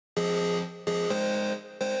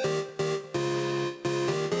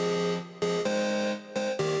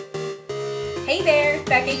Hey there,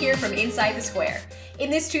 Becca here from Inside the Square. In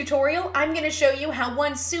this tutorial, I'm going to show you how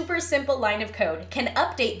one super simple line of code can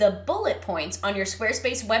update the bullet points on your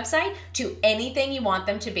Squarespace website to anything you want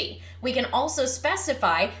them to be. We can also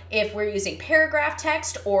specify if we're using paragraph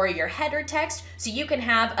text or your header text, so you can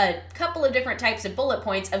have a couple of different types of bullet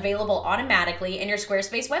points available automatically in your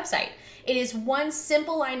Squarespace website. It is one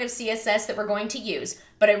simple line of CSS that we're going to use,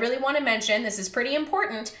 but I really want to mention, this is pretty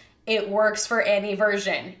important, it works for any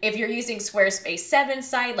version. If you're using Squarespace 7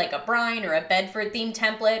 site like a Brine or a Bedford theme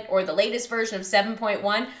template or the latest version of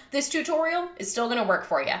 7.1, this tutorial is still going to work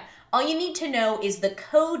for you. All you need to know is the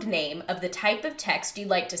code name of the type of text you'd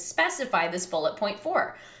like to specify this bullet point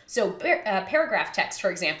for. So paragraph text,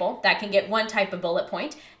 for example, that can get one type of bullet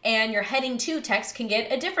point, and your heading 2 text can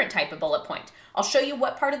get a different type of bullet point. I'll show you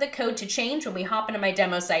what part of the code to change when we hop into my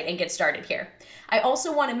demo site and get started here. I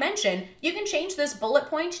also want to mention, you can change this bullet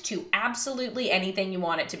point to absolutely anything you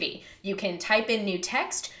want it to be. You can type in new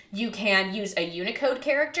text, you can use a Unicode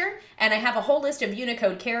character, and I have a whole list of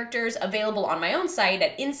Unicode characters available on my own site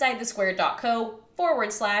at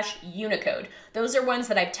insidethesquare.co/Unicode. Those are ones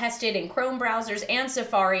that I've tested in Chrome browsers and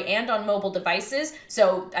Safari and on mobile devices,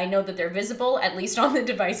 so I know that they're visible, at least on the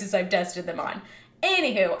devices I've tested them on.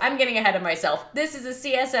 Anywho, I'm getting ahead of myself. This is a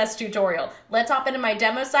CSS tutorial. Let's hop into my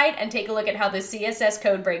demo site and take a look at how this CSS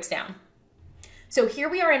code breaks down. So here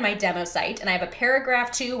we are in my demo site, and I have a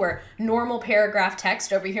paragraph 2 or normal paragraph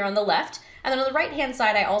text over here on the left. And then on the right-hand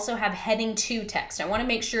side, I also have heading 2 text. I want to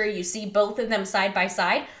make sure you see both of them side by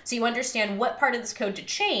side so you understand what part of this code to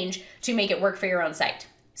change to make it work for your own site.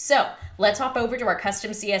 So let's hop over to our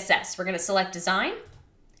custom CSS. We're going to select design,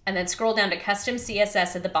 and then scroll down to custom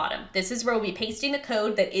CSS at the bottom. This is where we'll be pasting the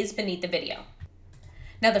code that is beneath the video.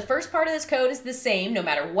 Now the first part of this code is the same no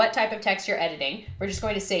matter what type of text you're editing. We're just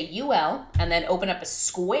going to say UL and then open up a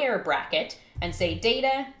square bracket and say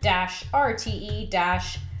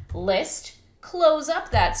data-rte-list, close up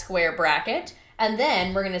that square bracket, and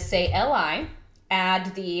then we're going to say li,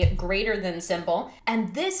 add the greater than symbol,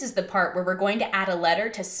 and this is the part where we're going to add a letter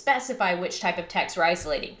to specify which type of text we're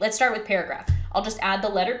isolating. Let's start with paragraph. I'll just add the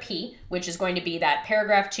letter P, which is going to be that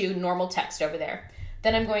paragraph 2 normal text over there.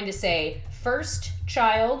 Then I'm going to say first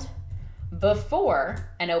child before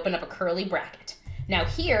and open up a curly bracket. Now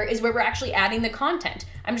here is where we're actually adding the content.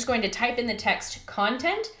 I'm just going to type in the text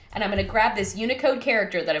content, and I'm going to grab this Unicode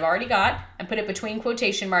character that I've already got and put it between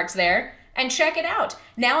quotation marks there, and check it out.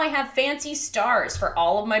 Now I have fancy stars for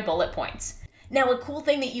all of my bullet points. Now a cool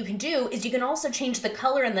thing that you can do is you can also change the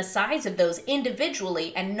color and the size of those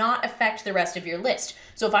individually and not affect the rest of your list.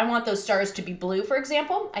 So if I want those stars to be blue, for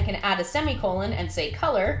example, I can add a semicolon and say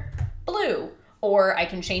color blue. Or I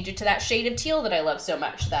can change it to that shade of teal that I love so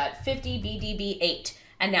much, that 50 BDB8.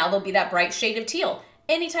 And now there'll be that bright shade of teal.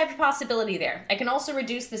 Any type of possibility there. I can also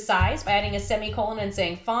reduce the size by adding a semicolon and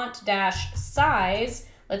saying font-size,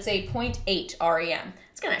 let's say 0.8 REM.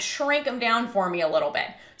 It's going to shrink them down for me a little bit.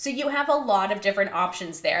 So you have a lot of different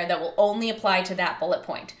options there that will only apply to that bullet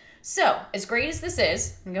point. So as great as this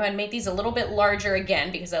is, I'm going to go ahead and make these a little bit larger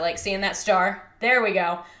again because I like seeing that star. There we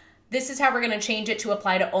go. This is how we're going to change it to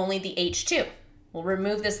apply to only the H2. We'll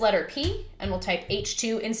remove this letter P and we'll type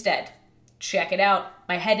H2 instead. Check it out.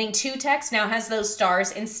 My heading 2 text now has those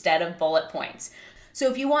stars instead of bullet points. So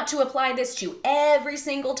if you want to apply this to every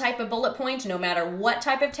single type of bullet point, no matter what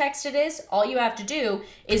type of text it is, all you have to do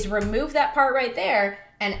is remove that part right there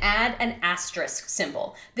and add an asterisk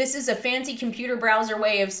symbol. This is a fancy computer browser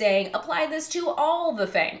way of saying, apply this to all the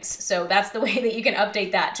things. So that's the way that you can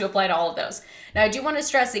update that to apply to all of those. Now I do want to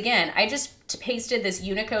stress again, I just pasted this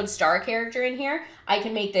Unicode star character in here. I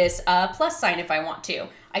can make this a plus sign if I want to.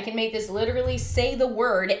 I can make this literally say the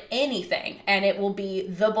word anything, and it will be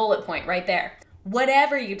the bullet point right there.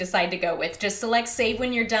 Whatever you decide to go with, just select save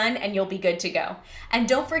when you're done and you'll be good to go. And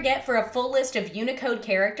don't forget, for a full list of Unicode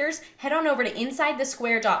characters, head on over to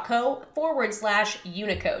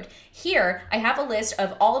insidethesquare.co/Unicode. Here, I have a list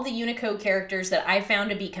of all of the Unicode characters that I found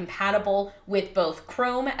to be compatible with both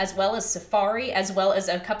Chrome as well as Safari, as well as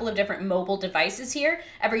a couple of different mobile devices here.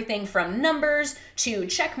 Everything from numbers to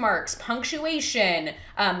check marks, punctuation,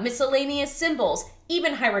 miscellaneous symbols,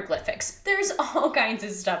 even hieroglyphics. There's all kinds of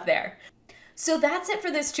stuff there. So that's it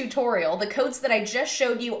for this tutorial. The codes that I just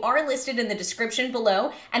showed you are listed in the description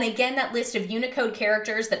below. And again, that list of Unicode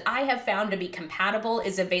characters that I have found to be compatible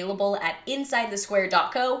is available at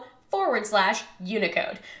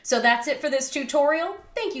insidethesquare.co/Unicode. So that's it for this tutorial.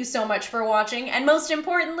 Thank you so much for watching. And most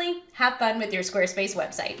importantly, have fun with your Squarespace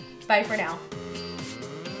website. Bye for now.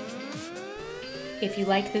 If you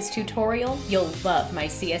like this tutorial, you'll love my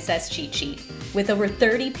CSS cheat sheet. With over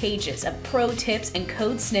 30 pages of pro tips and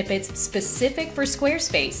code snippets specific for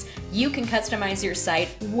Squarespace, you can customize your site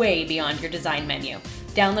way beyond your design menu.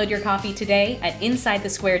 Download your copy today at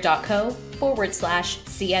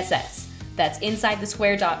insidethesquare.co/CSS. That's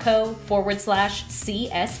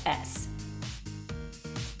insidethesquare.co/CSS.